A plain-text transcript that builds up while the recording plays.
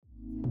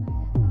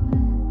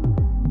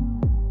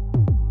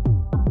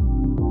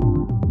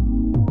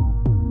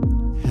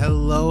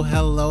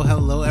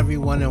Hello,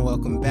 everyone, and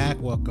welcome back.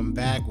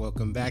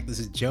 This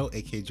is Joe,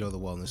 aka Joe the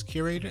Wellness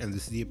Curator, and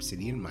this is the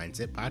Obsidian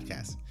Mindset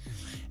Podcast,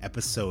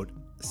 episode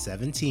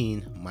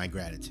 17, My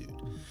Gratitude.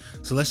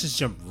 So let's just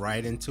jump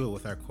right into it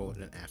with our quote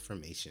and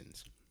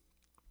affirmations.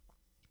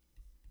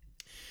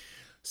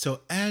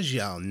 So as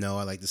y'all know,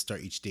 I like to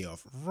start each day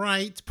off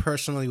right,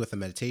 personally with a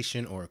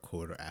meditation or a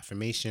quote or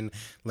affirmation.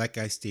 Like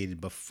I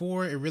stated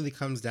before, it really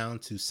comes down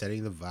to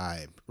setting the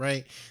vibe,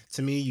 right?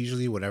 To me,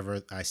 usually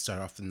whatever I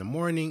start off in the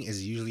morning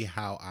is usually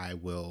how I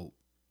will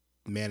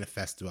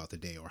manifest throughout the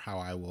day or how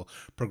I will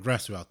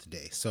progress throughout the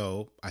day.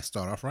 So I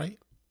start off right,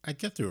 I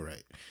get through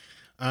it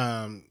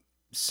right.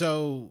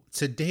 So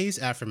today's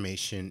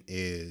affirmation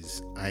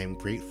is, I am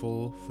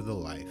grateful for the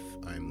life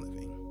I'm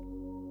living.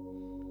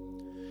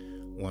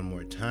 One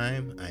more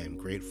time, I am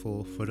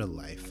grateful for the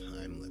life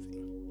I'm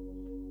living.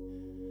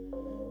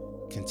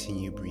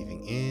 Continue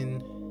breathing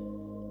in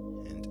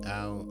and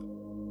out.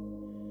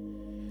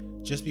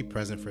 Just be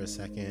present for a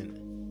second.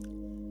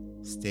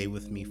 Stay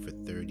with me for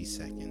 30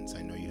 seconds.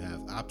 I know you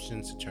have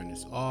options to turn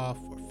this off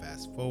or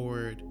fast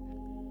forward,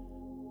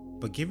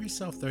 but give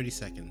yourself 30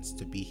 seconds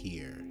to be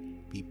here,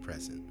 be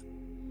present.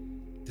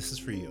 This is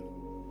for you.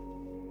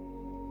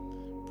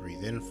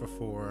 Breathe in for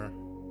 4.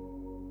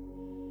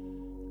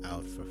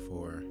 Out for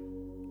 4.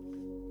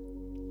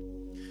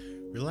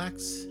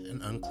 Relax and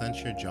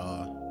unclench your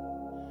jaw.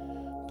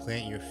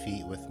 Plant your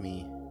feet with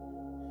me.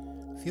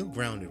 Feel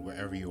grounded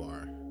wherever you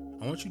are.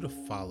 I want you to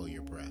follow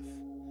your breath.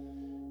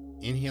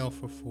 Inhale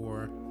for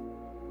 4.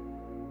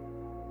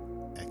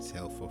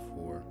 Exhale for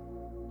 4.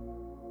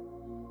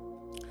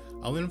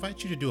 I'll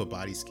invite you to do a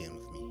body scan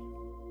with me.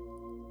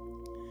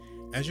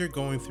 As you're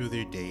going through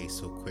your day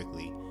so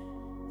quickly,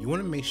 you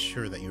want to make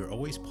sure that you're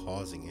always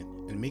pausing it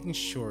and making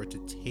sure to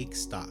take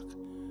stock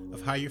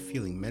of how you're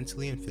feeling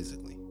mentally and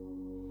physically.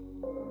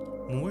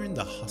 When we're in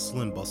the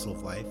hustle and bustle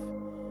of life,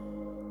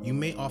 you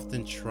may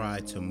often try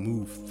to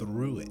move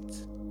through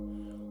it,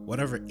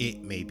 whatever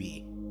it may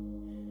be,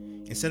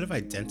 instead of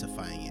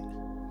identifying it,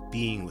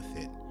 being with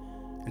it,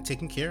 and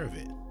taking care of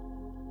it.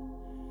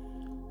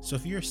 So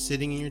if you're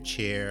sitting in your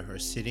chair or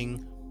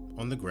sitting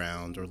on the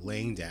ground or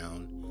laying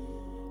down,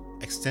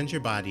 extend your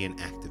body and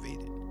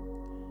activate it.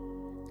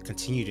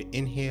 Continue to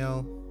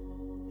inhale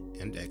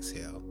and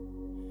exhale.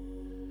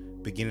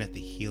 Begin at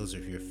the heels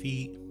of your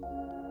feet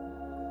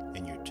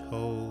and your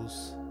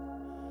toes.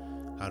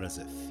 How does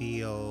it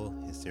feel?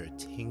 Is there a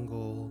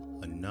tingle,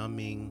 a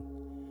numbing,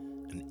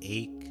 an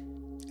ache?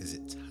 Is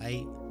it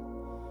tight?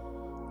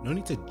 No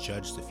need to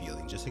judge the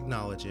feeling, just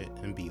acknowledge it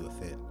and be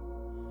with it.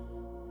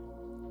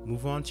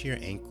 Move on to your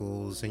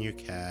ankles and your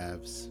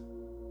calves.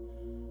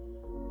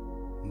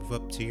 Move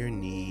up to your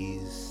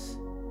knees,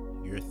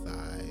 your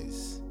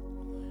thighs,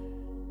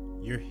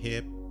 your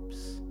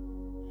hips,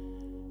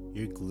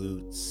 your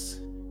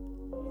glutes,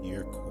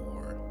 your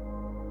core.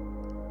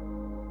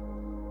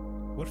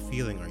 What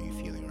feeling are you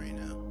feeling right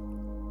now?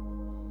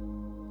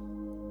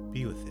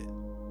 Be with it.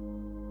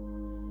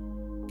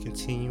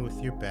 Continue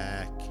with your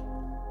back,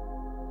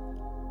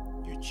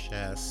 your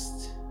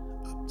chest,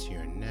 up to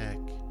your neck,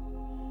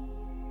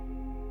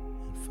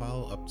 and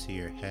follow up to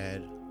your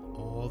head,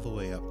 all the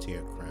way up to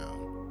your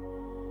crown.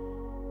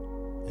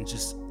 And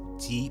just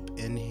deep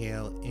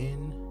inhale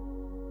in,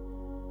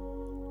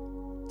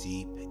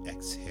 deep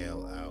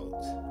exhale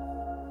out.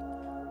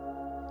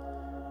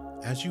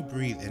 As you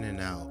breathe in and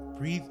out,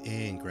 breathe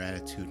in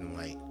gratitude and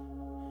light.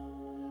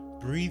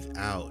 Breathe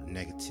out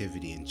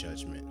negativity and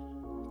judgment.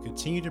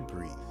 Continue to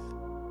breathe.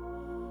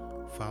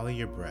 Follow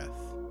your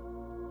breath.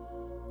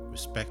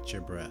 Respect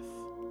your breath.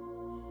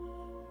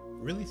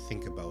 Really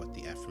think about what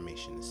the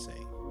affirmation is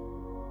saying.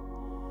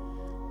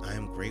 I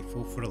am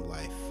grateful for the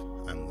life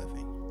I'm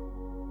living.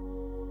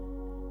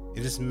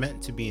 It is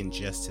meant to be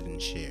ingested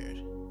and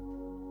shared.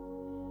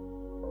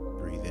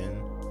 Breathe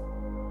in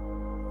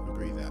and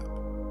breathe out.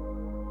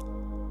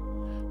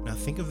 Now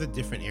think of the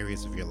different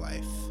areas of your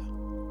life.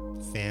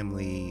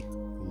 Family,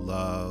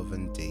 love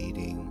and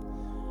dating,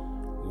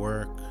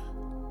 work,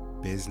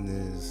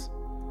 business,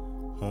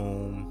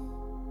 home,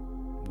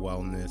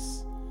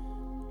 wellness.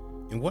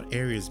 In what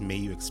areas may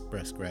you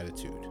express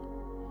gratitude?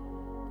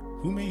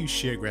 Who may you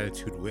share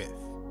gratitude with?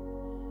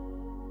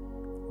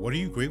 What are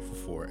you grateful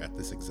for at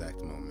this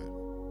exact moment?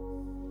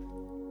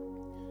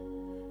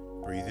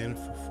 Breathe in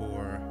for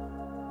 4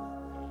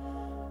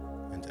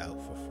 and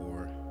out for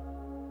 4.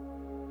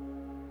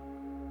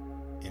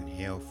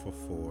 Inhale for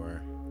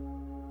 4.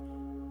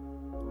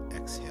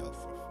 Exhale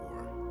for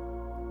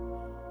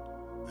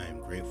 4. I am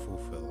grateful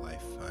for the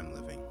life I'm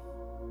living.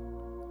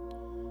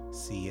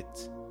 See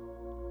it,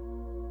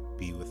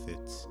 be with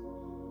it,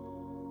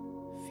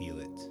 feel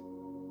it.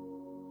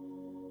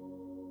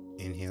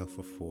 Inhale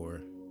for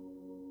 4.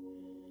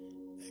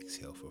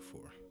 Exhale for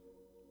 4.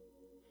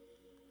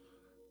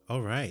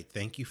 All right.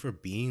 Thank you for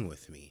being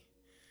with me.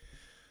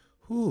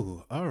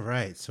 All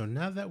right. So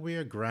now that we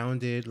are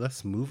grounded,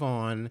 let's move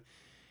on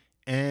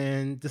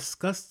and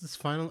discuss this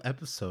final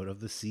episode of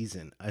the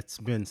season. It's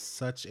been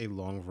such a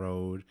long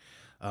road.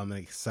 an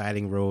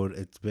exciting road.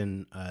 It's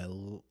been a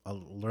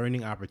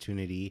learning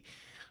opportunity.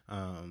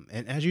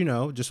 And as you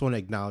know, just want to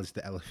acknowledge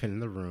the elephant in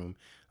the room.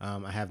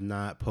 I have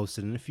not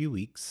posted in a few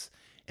weeks,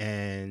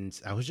 and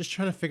I was just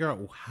trying to figure out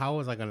how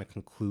was I going to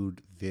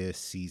conclude this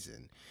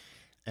season.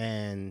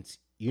 And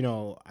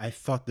I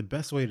thought the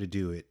best way to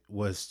do it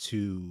was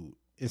to,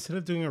 instead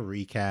of doing a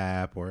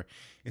recap, or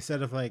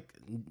instead of like,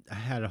 I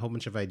had a whole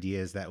bunch of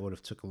ideas that would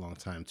have took a long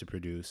time to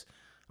produce.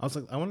 I was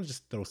like, I want to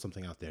just throw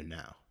something out there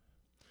now.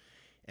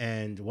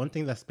 And one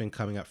thing that's been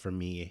coming up for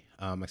me,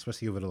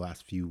 especially over the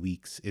last few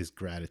weeks, is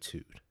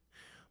gratitude.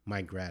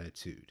 My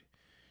gratitude.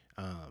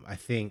 I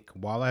think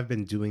while I've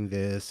been doing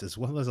this, as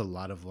well as a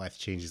lot of life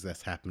changes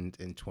that's happened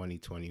in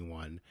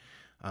 2021,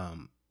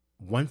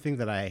 one thing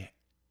that I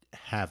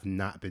have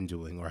not been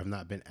doing, or have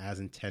not been as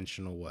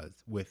intentional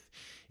with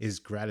is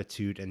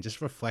gratitude, and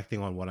just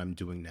reflecting on what I'm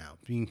doing now,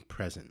 being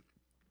present.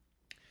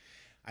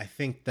 I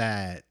think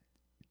that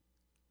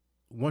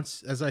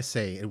once, as I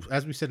say,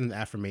 as we said in the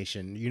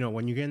affirmation,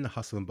 when you get in the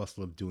hustle and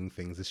bustle of doing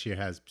things, this year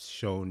has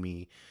shown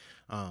me,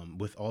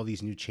 with all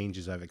these new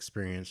changes I've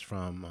experienced,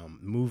 from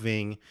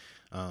moving,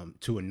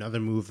 to another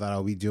move that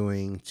I'll be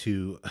doing,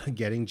 to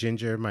getting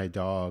Ginger, my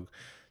dog,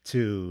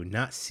 to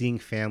not seeing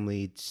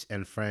family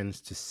and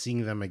friends, to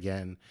seeing them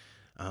again,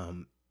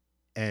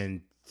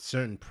 and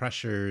certain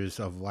pressures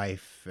of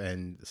life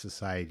and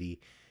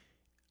society.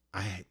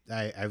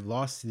 I've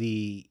lost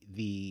the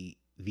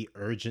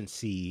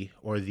urgency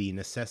or the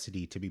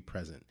necessity to be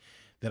present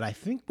that I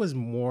think was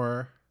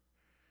more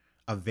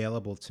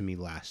available to me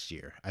last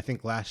year. I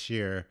think last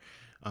year,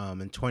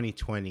 in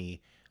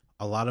 2020,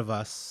 a lot of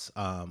us,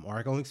 or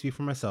I can only speak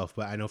for myself,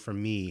 but I know for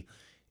me,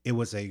 it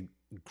was a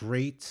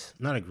great,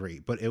 not a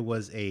great, but it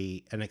was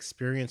an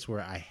experience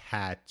where I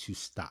had to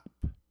stop.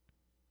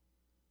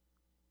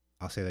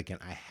 I'll say that again.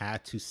 I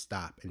had to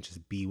stop and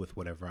just be with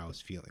whatever I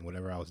was feeling,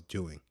 whatever I was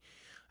doing.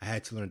 I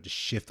had to learn to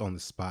shift on the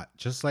spot,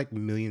 just like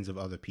millions of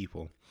other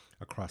people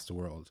across the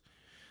world.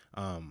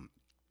 Um,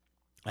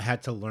 I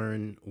had to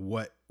learn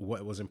what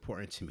was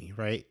important to me,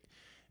 right?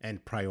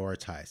 And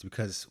prioritize,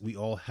 because we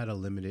all had a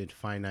limited,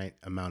 finite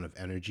amount of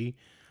energy,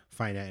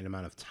 finite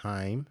amount of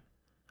time.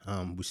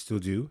 We still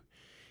do.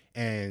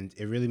 And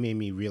it really made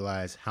me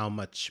realize how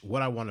much,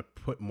 what I want to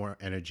put more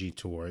energy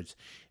towards,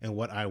 and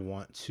what I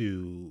want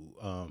to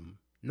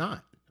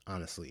not,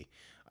 honestly.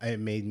 It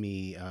made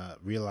me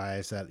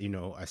realize that,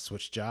 I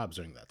switched jobs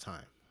during that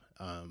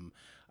time.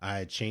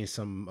 I changed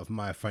some of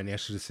my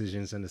financial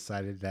decisions and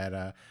decided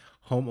that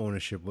home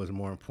ownership was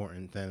more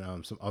important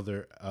than some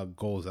other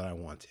goals that I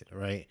wanted,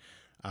 right?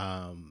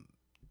 Um,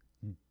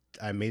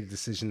 I made a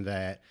decision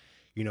that,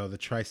 the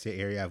tri-state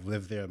area, I've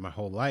lived there my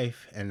whole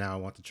life, and now I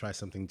want to try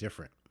something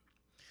different.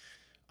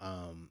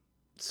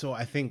 So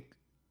I think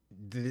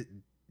the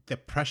the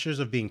pressures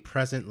of being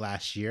present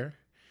last year.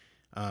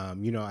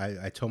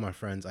 I told my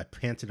friends I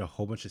planted a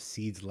whole bunch of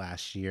seeds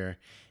last year,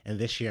 and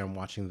this year I'm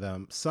watching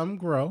them, some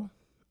grow,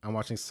 I'm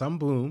watching some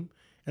bloom,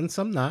 and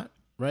some not.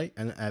 Right,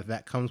 and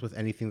that comes with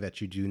anything that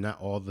you do.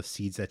 Not all the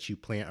seeds that you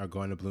plant are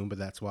going to bloom, but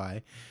that's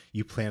why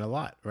you plant a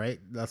lot, right?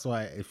 That's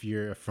why if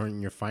you're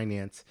in your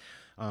finance,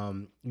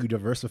 you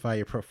diversify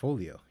your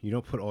portfolio. You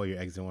don't put all your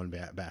eggs in one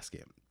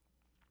basket.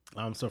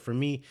 So for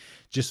me,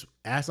 just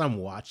as I'm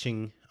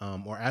watching,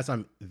 or as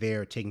I'm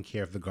there taking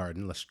care of the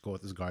garden, let's go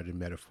with this garden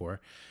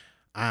metaphor,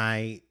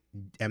 I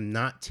am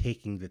not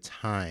taking the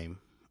time,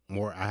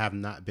 or I have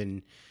not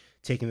been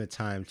taking the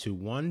time to,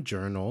 one,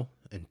 journal,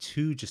 and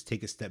two, just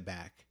take a step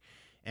back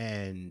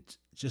and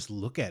just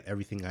look at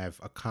everything I've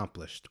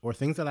accomplished, or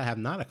things that I have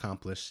not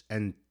accomplished,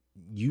 and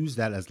use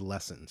that as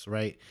lessons,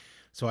 right?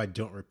 So I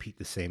don't repeat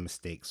the same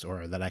mistakes,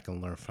 or that I can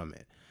learn from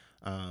it.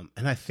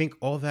 And I think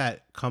all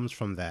that comes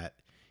from that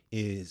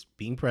is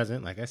being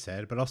present, like I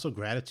said, but also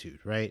gratitude,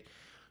 right?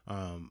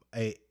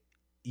 I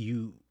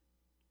you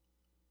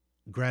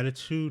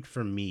Gratitude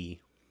for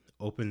me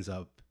opens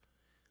up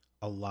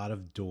a lot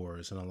of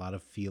doors and a lot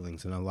of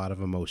feelings and a lot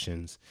of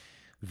emotions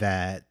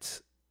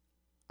that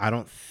I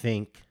don't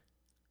think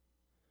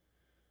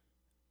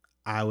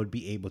I would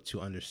be able to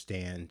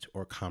understand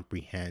or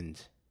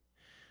comprehend,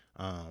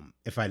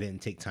 if I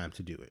didn't take time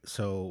to do it.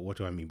 So, what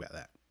do I mean by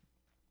that?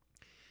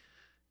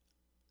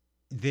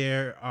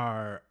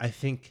 I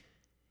think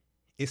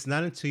it's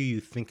not until you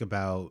think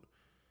about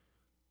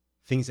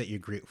things that you're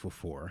grateful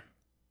for.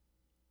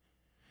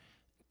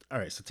 All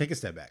right, so take a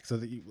step back. So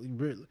that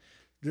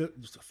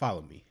just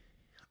follow me.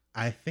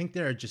 I think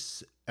there are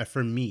just,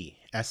 for me,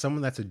 as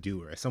someone that's a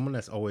doer, as someone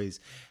that's always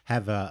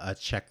have a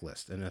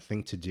checklist and a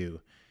thing to do,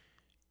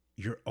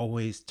 you're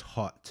always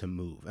taught to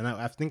move. And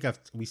I think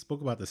we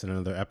spoke about this in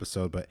another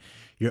episode, but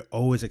you're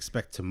always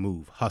expect to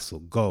move, hustle,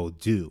 go,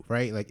 do,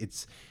 right? Like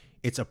it's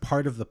a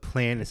part of the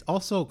plan. It's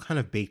also kind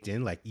of baked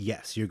in, like,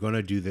 yes, you're going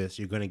to do this,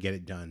 you're going to get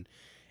it done.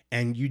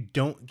 And you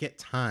don't get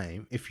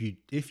time, if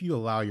you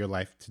allow your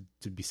life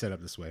to be set up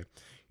this way,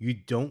 you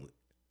don't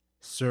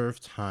serve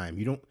time.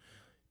 You don't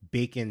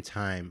bake in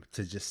time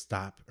to just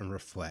stop and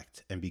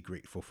reflect and be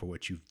grateful for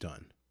what you've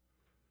done.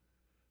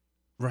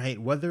 Right?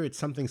 Whether it's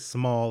something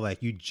small,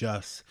 like you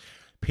just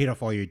paid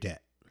off all your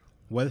debt,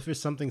 Whether if it's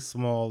something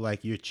small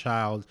like your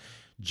child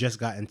just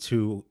got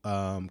into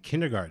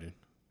kindergarten,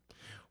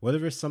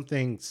 whether it's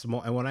something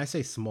small, and when I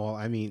say small,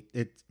 I mean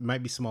it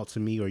might be small to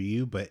me or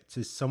you, but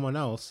to someone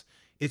else,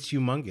 it's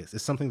humongous.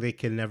 It's something they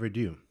can never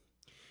do.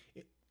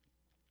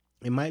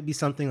 It might be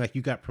something like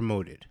you got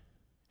promoted.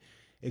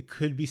 It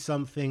could be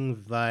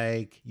something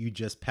like you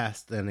just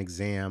passed an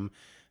exam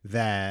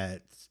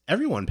that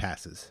everyone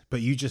passes,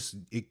 but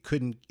it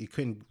couldn't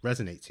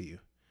resonate to you.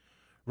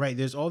 Right?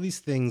 There's all these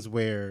things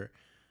where,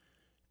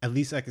 at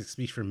least I can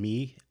speak for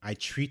me, I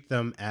treat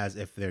them as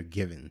if they're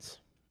givens.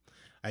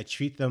 I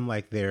treat them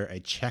like they're a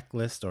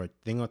checklist or a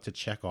thing to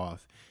check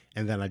off,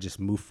 and then I just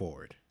move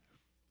forward.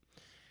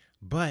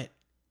 But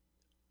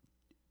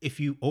if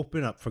you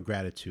open up for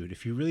gratitude,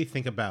 if you really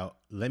think about,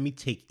 let me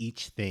take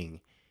each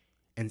thing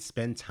and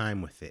spend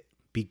time with it,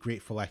 be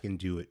grateful I can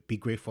do it, be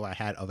grateful I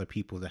had other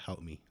people to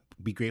help me,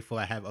 be grateful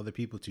I have other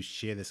people to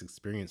share this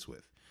experience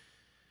with,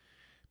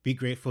 be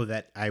grateful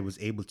that I was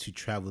able to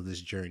travel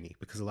this journey,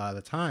 because a lot of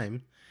the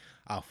time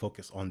I'll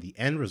focus on the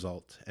end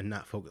result and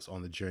not focus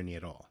on the journey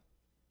at all.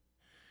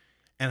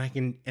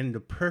 And the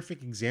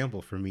perfect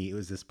example for me, it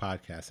was this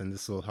podcast, and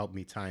this will help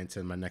me tie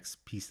into my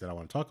next piece that I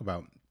want to talk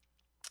about,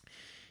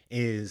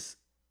 is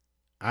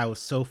I was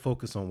so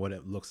focused on what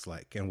it looks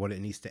like and what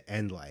it needs to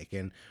end like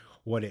and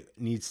what it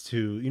needs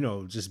to,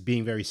 just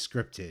being very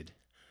scripted,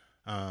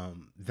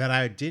 that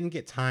I didn't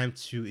get time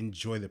to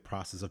enjoy the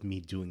process of me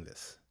doing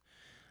this.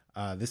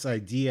 This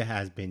idea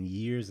has been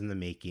years in the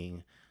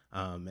making,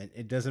 and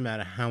it doesn't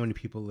matter how many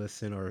people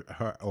listen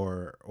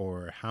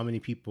or how many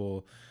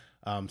people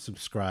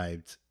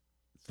subscribed.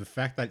 The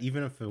fact that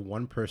even if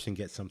one person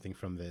gets something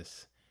from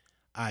this,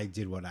 I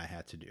did what I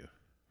had to do.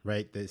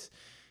 Right? This,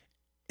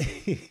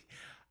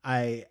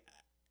 I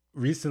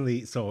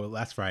recently, so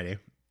last Friday,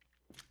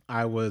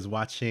 I was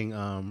watching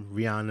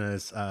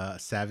Rihanna's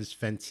Savage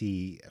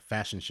Fenty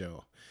fashion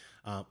show.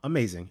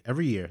 Amazing.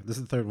 Every year. This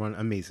is the third one.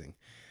 Amazing.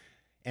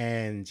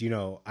 And,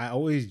 I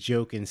always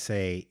joke and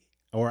say,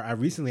 or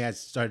I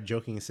started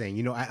joking and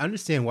saying, I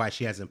understand why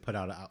she hasn't put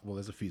out an album. Well,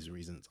 there's a few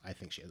reasons I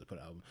think she hasn't put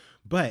out an album.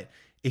 But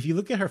if you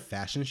look at her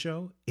fashion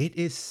show, it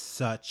is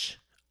such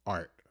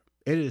art.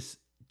 It is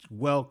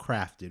well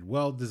crafted,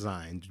 well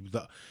designed.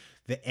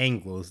 The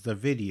angles, the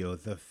video,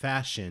 the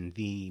fashion,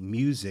 the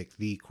music,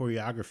 the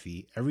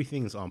choreography,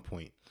 everything is on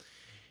point.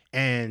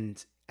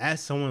 And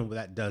as someone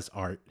that does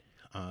art,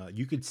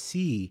 you could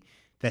see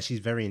that she's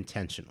very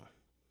intentional.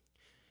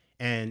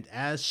 And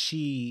as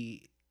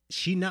she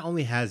not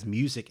only has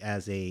music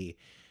as a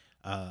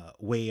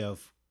way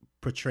of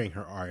portraying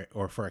her art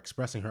or for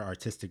expressing her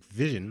artistic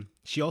vision,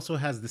 she also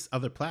has this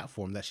other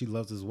platform that she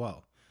loves as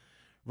well,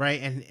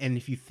 right? And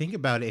if you think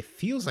about it, it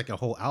feels like a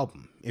whole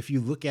album. If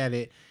you look at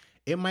it,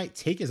 it might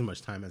take as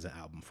much time as an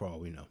album for all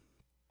we know.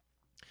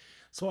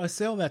 So I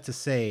say all that to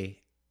say,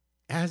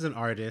 as an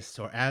artist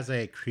or as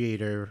a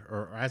creator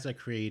or as a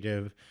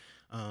creative,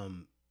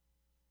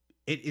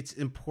 it's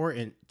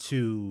important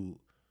to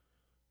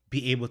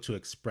be able to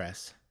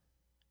express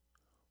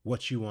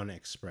what you want to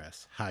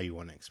express, how you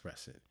want to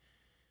express it.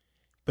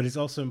 But it's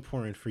also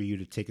important for you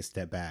to take a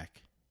step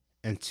back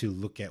and to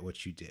look at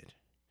what you did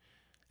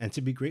and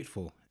to be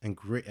grateful and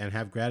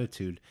have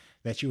gratitude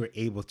that you were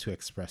able to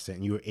express it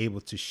and you were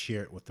able to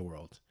share it with the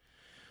world.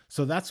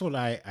 So that's what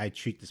I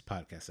treat this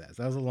podcast as.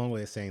 That was a long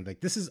way of saying,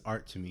 like, this is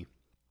art to me.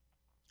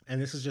 And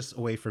this is just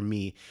a way for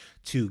me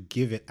to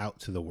give it out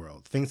to the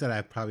world. Things that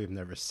I probably have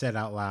never said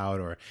out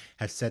loud or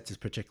have said to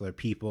particular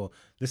people.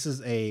 This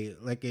is a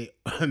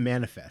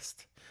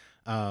manifest,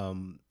 a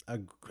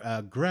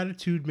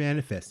gratitude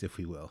manifest, if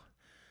we will.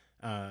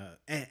 I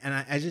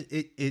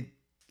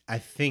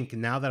think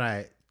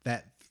now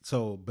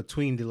so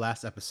between the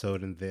last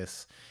episode and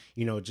this,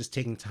 just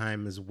taking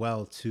time as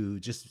well to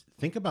just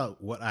think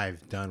about what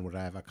I've done, what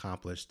I've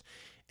accomplished,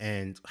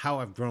 and how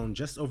I've grown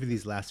just over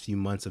these last few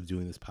months of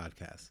doing this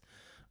podcast.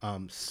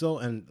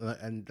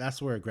 And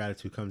that's where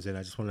gratitude comes in.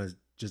 I just want to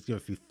just give a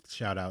few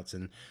shout outs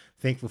and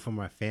thankful for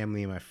my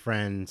family and my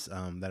friends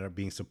that are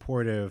being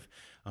supportive.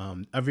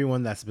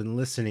 Everyone that's been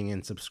listening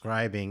and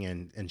subscribing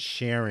and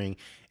sharing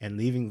and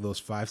leaving those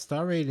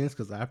 5-star ratings,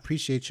 because I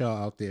appreciate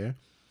y'all out there.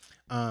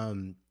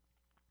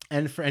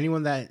 And for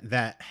anyone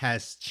that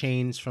has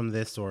changed from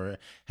this or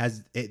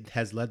has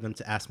led them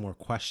to ask more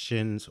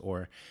questions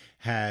or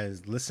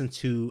has listened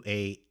to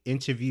a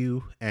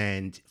interview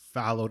and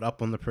followed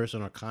up on the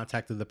person or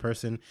contacted the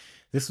person,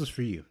 this was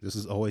for you. This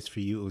was always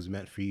for you. It was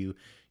meant for you.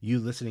 You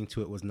listening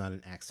to it was not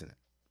an accident.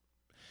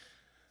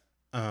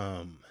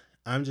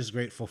 I'm just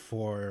grateful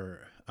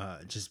for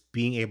just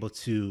being able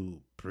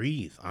to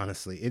breathe,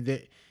 honestly.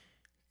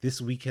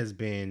 This week has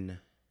been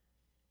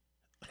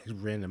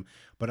random,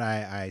 but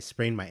I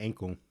sprained my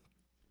ankle,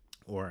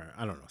 or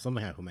I don't know,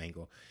 something happened with my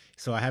ankle.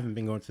 So I haven't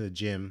been going to the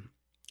gym,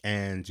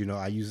 and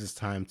I use this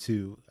time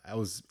I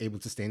was able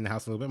to stay in the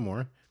house a little bit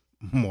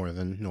more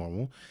than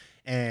normal,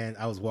 and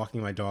I was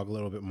walking my dog a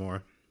little bit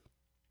more,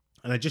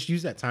 and I just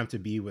used that time to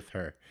be with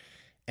her.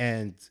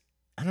 And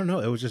I don't know,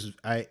 it was just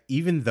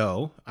even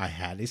though I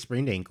had a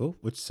sprained ankle,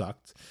 which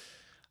sucked,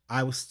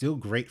 I was still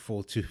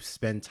grateful to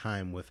spend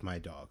time with my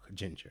dog,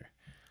 Ginger.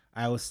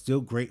 I was still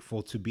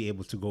grateful to be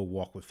able to go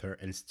walk with her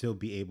and still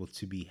be able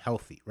to be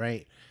healthy,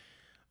 right?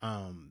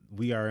 I'm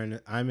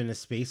in a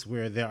space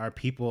where there are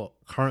people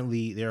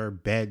currently, there are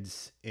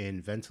beds in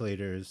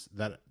ventilators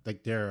that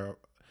like there are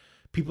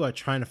people are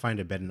trying to find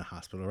a bed in the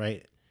hospital,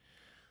 right?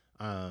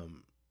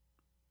 Um,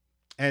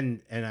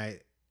 and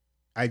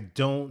I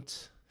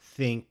don't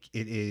think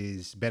it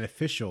is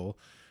beneficial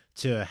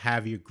to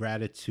have your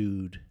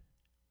gratitude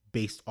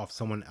based off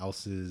someone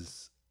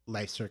else's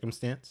life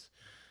circumstance.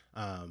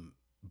 Um,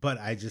 but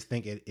I just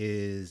think it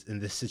is in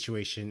this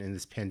situation, in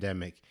this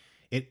pandemic,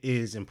 it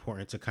is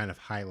important to kind of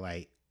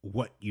highlight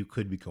what you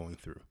could be going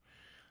through.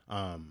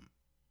 Um,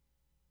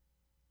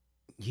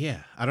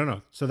 yeah, I don't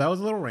know. So that was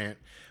a little rant,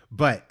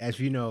 but as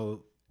you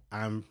know,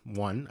 I'm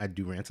one, I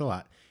do rant a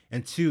lot,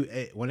 and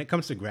two, when it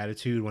comes to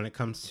gratitude, when it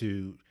comes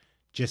to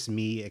just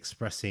me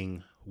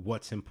expressing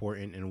what's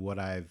important and what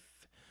I've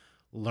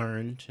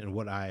learned and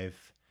what I'm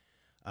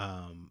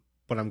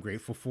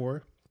grateful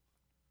for,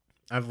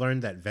 I've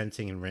learned that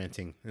venting and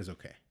ranting is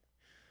okay.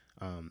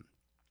 Um,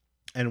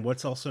 and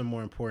what's also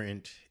more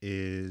important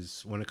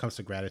is when it comes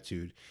to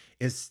gratitude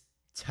is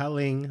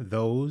telling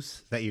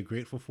those that you're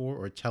grateful for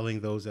or telling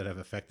those that have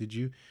affected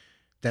you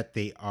that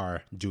they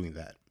are doing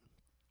that.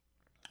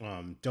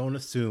 Don't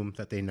assume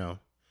that they know.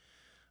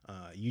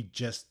 You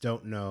just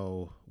don't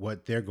know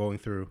what they're going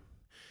through.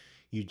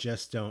 You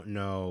just don't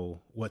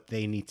know what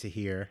they need to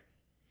hear.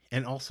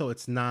 And also,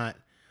 it's not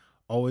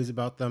always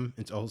about them,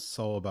 it's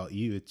also about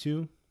you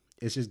too.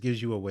 It just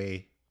gives you a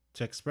way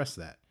to express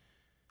that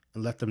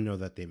and let them know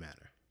that they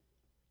matter.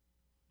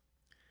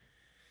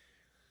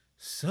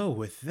 So,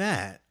 with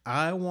that,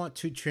 I want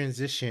to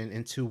transition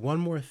into one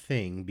more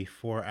thing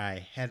before I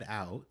head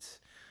out.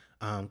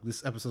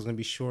 This episode is going to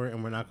be short,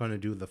 and we're not going to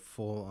do the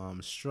full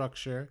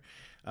structure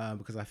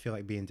because I feel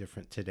like being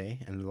different today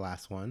and the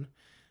last one.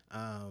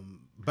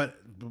 But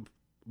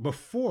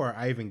before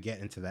I even get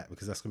into that,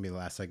 because that's going to be the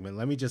last segment,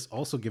 let me just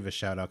also give a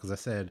shout out because I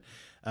said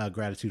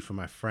gratitude for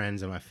my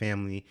friends and my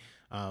family.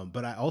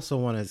 But I also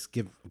want to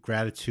give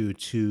gratitude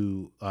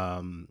to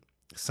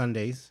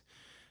Sundays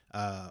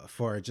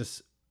for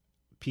just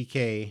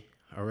PK,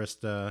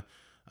 Arista,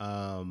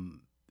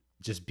 um,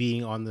 just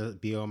be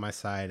on my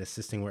side,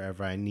 assisting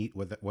whenever I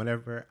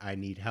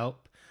need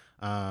help.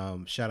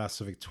 Shout out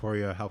to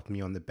Victoria, helping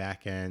me on the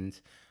back end.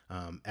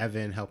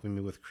 Evan helping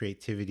me with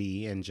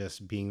creativity and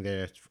just being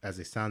there as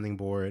a sounding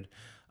board.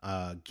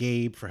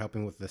 Gabe for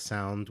helping with the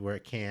sound where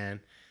it can.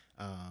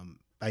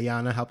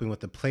 Ayana helping with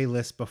the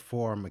playlist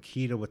before.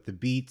 Makita with the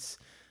beats.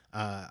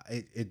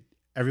 It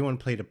everyone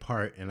played a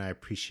part, and I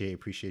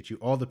appreciate you.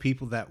 All the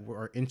people that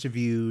were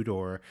interviewed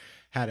or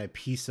had a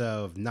piece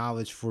of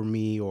knowledge for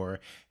me or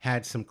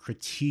had some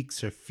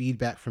critiques or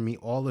feedback for me,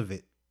 all of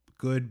it,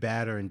 good,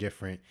 bad, or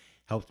indifferent,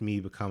 helped me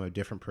become a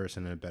different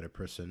person and a better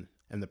person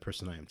and the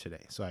person I am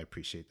today. So I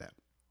appreciate that.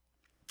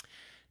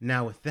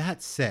 Now, with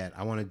that said,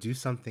 I want to do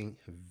something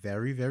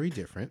very, very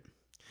different.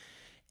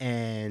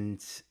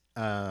 And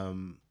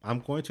I'm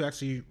going to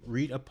actually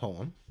read a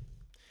poem.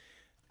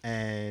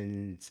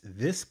 And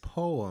this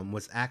poem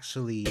was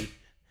actually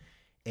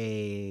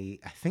I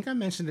think I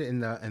mentioned it in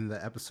the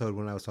episode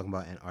when I was talking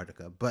about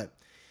Antarctica. But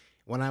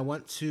when I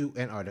went to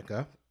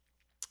Antarctica,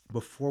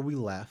 before we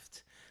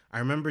left, I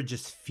remember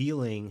just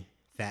feeling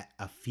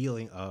a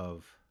feeling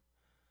of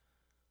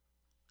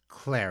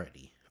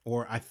clarity,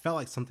 or I felt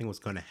like something was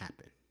going to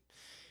happen.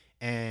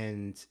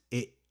 And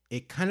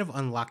it kind of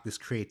unlocked this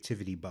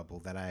creativity bubble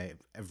that I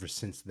ever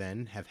since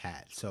then have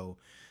had. So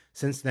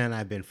since then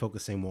I've been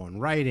focusing more on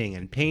writing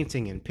and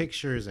painting and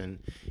pictures and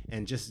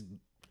just,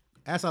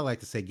 as I like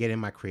to say, get in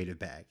my creative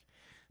bag.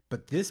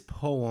 But this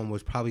poem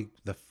was probably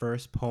the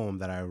first poem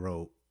that I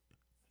wrote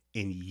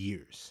in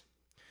years.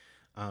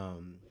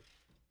 And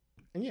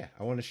yeah,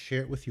 I want to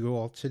share it with you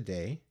all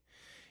today.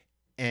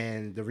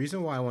 And the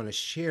reason why I want to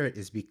share it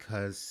is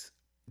because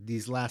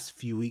these last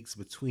few weeks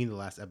between the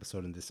last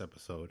episode and this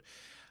episode,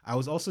 I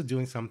was also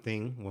doing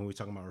something when we're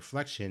talking about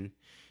reflection,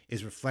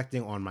 is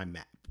reflecting on my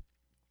map.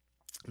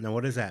 Now,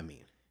 what does that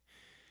mean?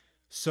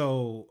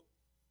 So,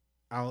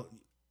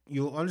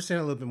 you'll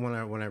understand a little bit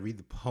when I read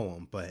the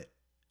poem, but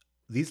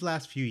these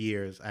last few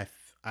years,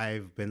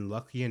 I've been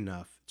lucky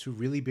enough to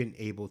really been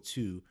able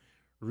to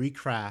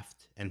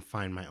recraft and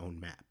find my own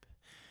map.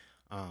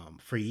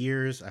 For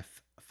years,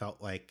 felt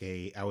like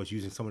I was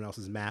using someone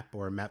else's map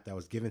or a map that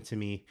was given to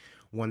me,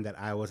 one that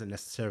I wasn't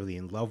necessarily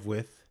in love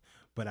with,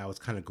 but I was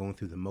kind of going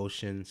through the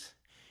motions.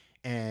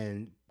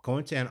 And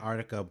going to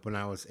Antarctica, when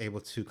I was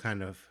able to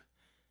kind of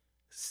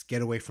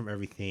get away from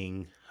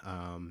everything,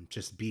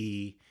 just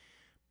be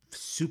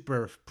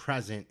super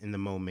present in the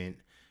moment.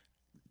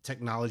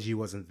 Technology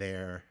wasn't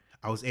there.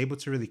 I was able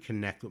to really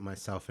connect with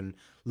myself and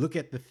look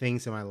at the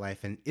things in my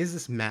life and is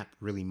this map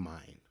really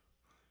mine?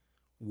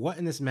 What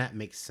in this map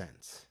makes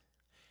sense?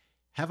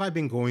 Have I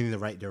been going in the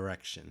right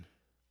direction?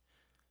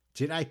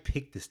 Did I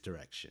pick this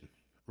direction?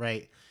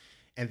 Right?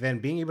 And then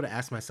being able to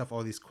ask myself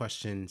all these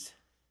questions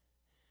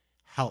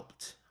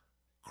helped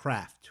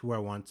craft who I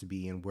want to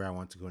be and where I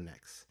want to go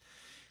next.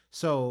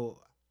 So,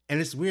 and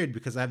it's weird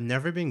because I've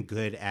never been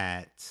good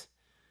at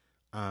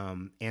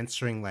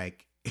answering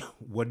like,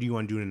 what do you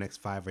want to do in the next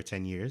 5 or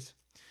 10 years?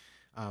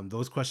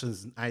 Those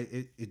questions,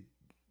 I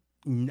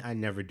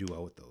never do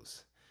well with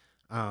those.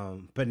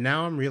 But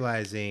now I'm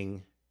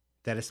realizing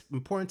that it's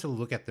important to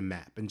look at the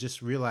map and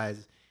just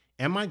realize,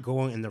 am I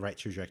going in the right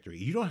trajectory?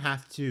 You don't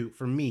have to,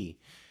 for me,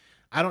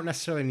 I don't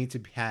necessarily need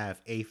to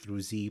have A through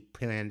Z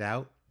planned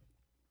out.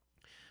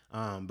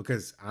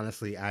 Because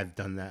honestly, I've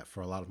done that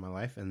for a lot of my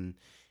life, and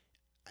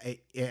I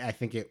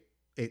think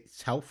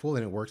it's helpful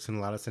and it works in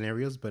a lot of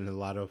scenarios, but in a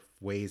lot of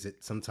ways,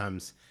 it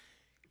sometimes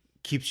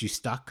keeps you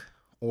stuck,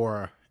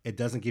 or it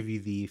doesn't give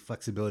you the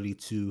flexibility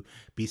to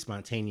be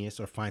spontaneous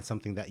or find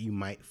something that you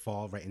might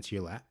fall right into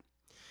your lap.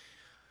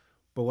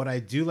 But what I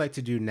do like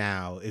to do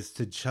now is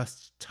to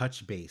just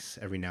touch base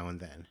every now and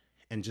then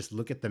and just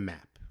look at the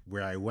map,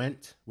 where I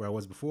went, where I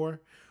was before,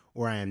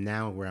 where I am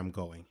now, where I'm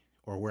going,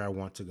 or where I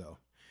want to go.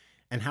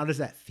 And how does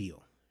that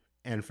feel?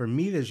 And for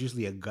me, there's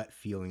usually a gut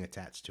feeling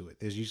attached to it.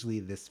 There's usually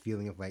this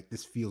feeling of like,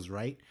 this feels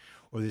right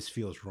or this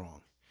feels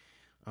wrong.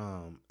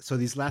 So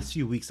these last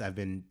few weeks, I've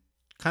been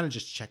kind of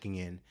just checking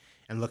in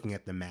and looking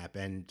at the map.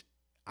 And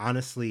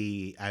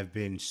honestly, I've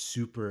been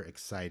super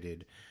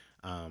excited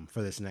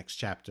for this next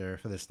chapter,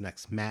 for this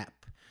next map.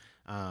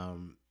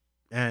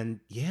 And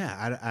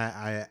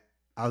yeah,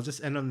 I'll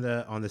just end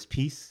on this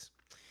piece.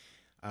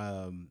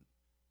 Um,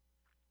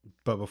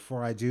 but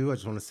before I do, I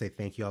just want to say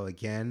thank you all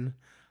again.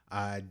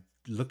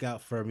 Look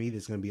out for me.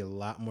 There's going to be a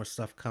lot more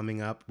stuff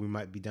coming up. We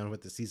might be done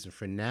with the season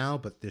for now,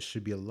 but there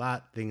should be a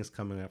lot of things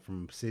coming up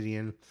from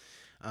Obsidian.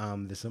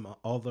 There's some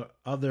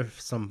other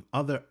fun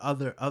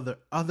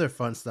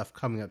stuff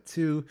coming up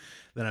too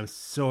that I'm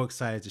so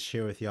excited to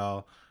share with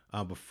y'all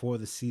before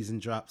the season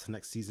drops, the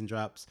next season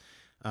drops.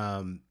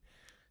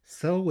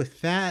 So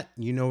with that,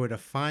 you know where to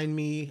find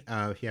me.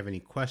 If you have any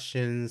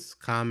questions,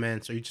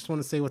 comments, or you just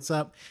want to say what's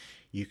up,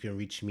 you can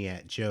reach me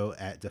at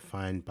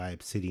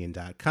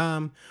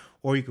joe@definedbyobsidian.com,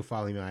 or you can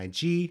follow me on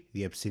IG,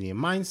 The Obsidian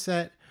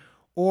Mindset,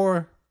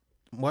 or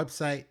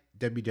website,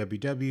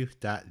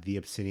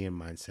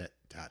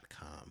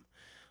 www.theobsidianmindset.com.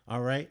 All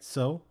right,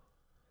 so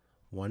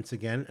once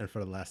again, and for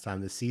the last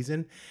time this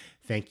season,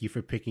 thank you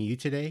for picking you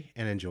today,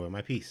 and enjoy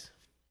my piece.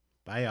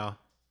 Bye, y'all.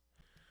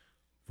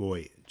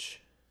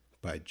 Voyage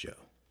by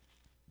Joe.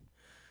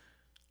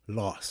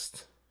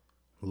 Lost,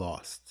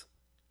 lost,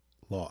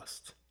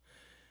 lost.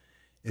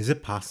 Is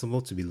it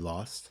possible to be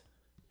lost?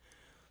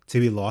 To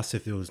be lost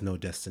if there was no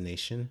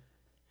destination?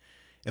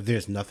 If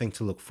there's nothing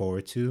to look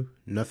forward to,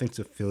 nothing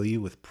to fill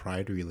you with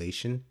pride or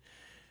elation?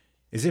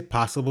 Is it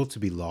possible to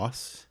be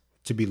lost?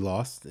 To be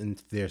lost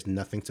and there's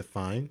nothing to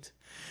find?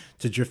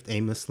 To drift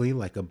aimlessly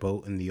like a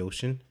boat in the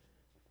ocean?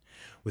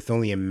 With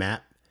only a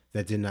map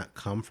that did not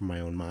come from my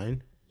own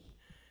mind?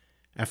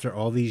 After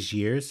all these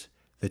years,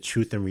 the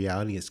truth and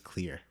reality is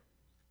clear.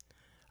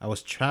 I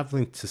was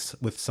traveling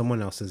with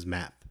someone else's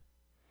map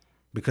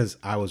because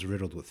I was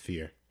riddled with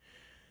fear.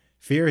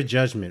 Fear of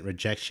judgment,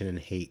 rejection, and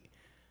hate.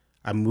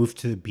 I moved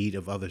to the beat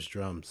of others'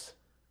 drums.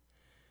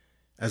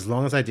 As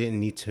long as I didn't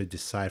need to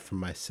decide for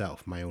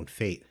myself my own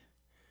fate,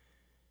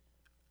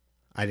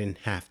 I didn't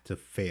have to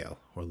fail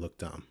or look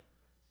dumb.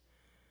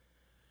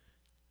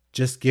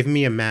 Just give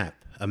me a map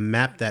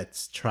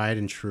that's tried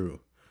and true.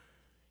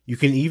 You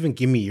can even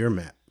give me your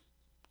map.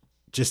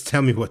 Just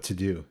tell me what to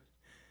do.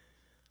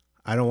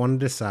 I don't want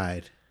to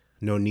decide.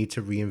 No need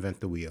to reinvent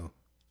the wheel.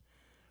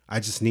 I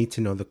just need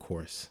to know the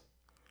course.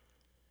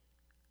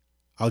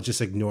 I'll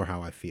just ignore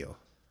how I feel.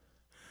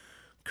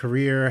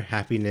 Career,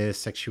 happiness,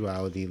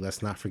 sexuality,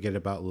 let's not forget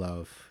about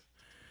love.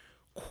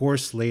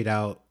 Course laid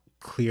out,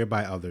 clear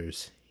by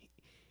others,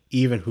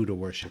 even who to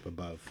worship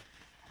above.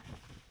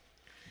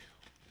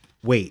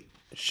 Wait,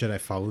 should I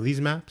follow these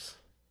maps?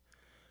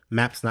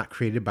 Maps not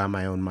created by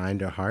my own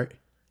mind or heart?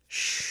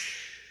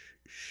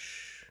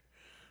 Shh.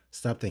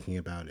 Stop thinking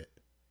about it.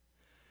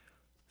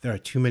 There are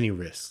too many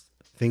risks.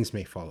 Things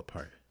may fall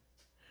apart.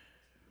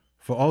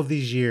 For all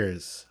these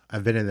years,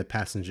 I've been in the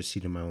passenger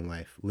seat of my own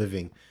life,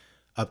 living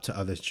up to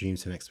others'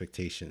 dreams and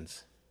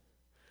expectations.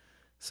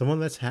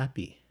 Someone that's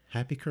happy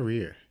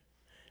career,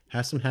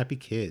 have some happy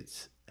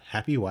kids,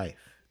 happy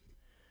wife.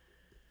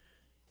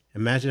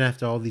 Imagine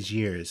after all these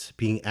years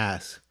being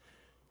asked,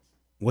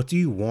 what do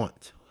you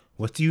want?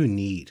 What do you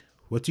need?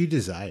 What do you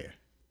desire?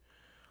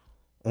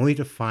 Only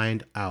to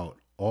find out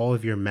all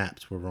of your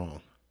maps were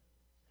wrong.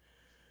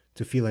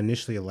 To feel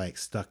initially like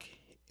stuck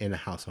in a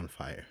house on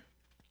fire.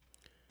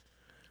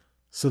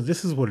 So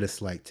this is what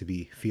it's like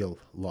to feel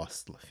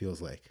lost,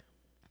 feels like.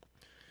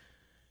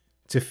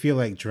 To feel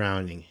like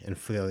drowning and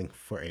flailing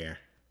for air.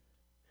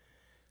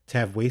 To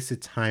have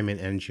wasted time and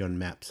energy on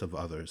maps of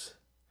others.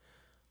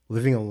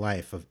 Living a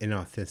life of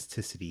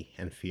inauthenticity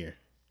and fear.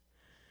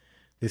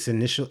 This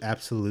initial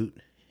absolute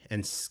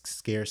and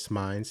scarce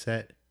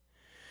mindset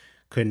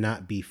could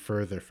not be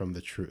further from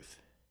the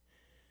truth.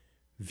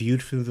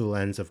 Viewed through the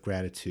lens of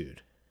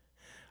gratitude,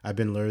 I've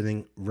been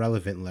learning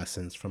relevant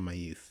lessons from my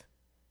youth.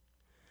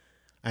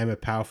 I am a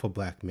powerful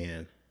black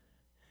man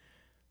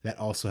that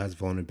also has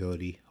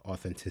vulnerability,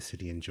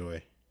 authenticity, and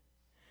joy.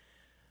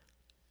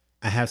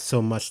 I have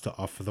so much to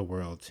offer the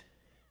world,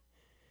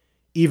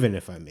 even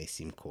if I may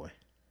seem coy.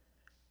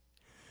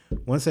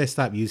 Once I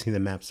stop using the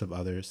maps of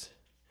others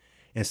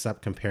and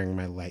stop comparing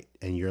my light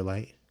and your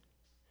light,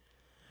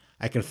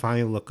 I can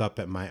finally look up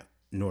at my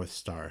North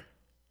Star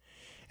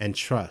and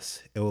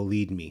trust it will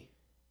lead me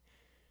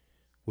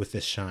with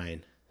a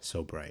shine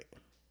so bright.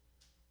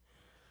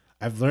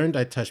 I've learned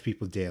I touch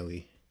people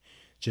daily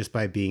just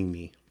by being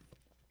me.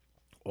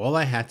 All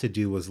I had to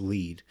do was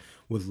lead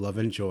with love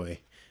and joy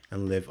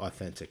and live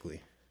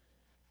authentically.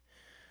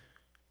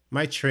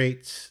 My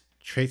traits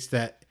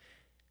that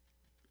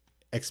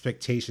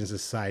expectations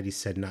society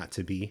said not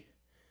to be,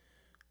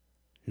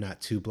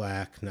 not too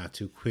black, not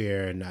too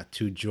queer, not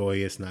too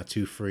joyous, not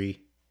too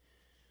free.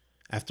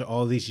 After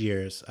all these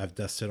years, I've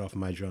dusted off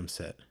my drum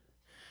set,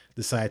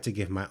 decided to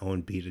give my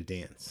own beat a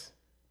dance.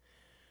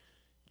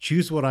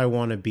 Choose what I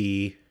want to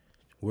be,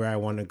 where I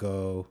want to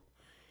go,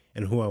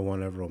 and who I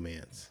want to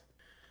romance.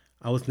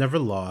 I was never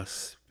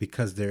lost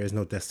because there is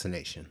no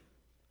destination.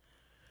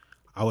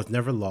 I was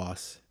never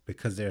lost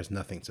because there is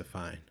nothing to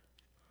find.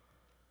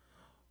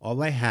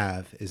 All I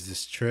have is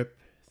this trip,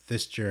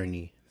 this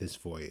journey, this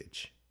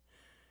voyage.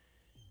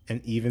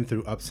 And even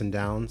through ups and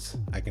downs,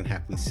 I can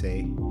happily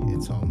say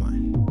it's all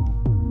mine.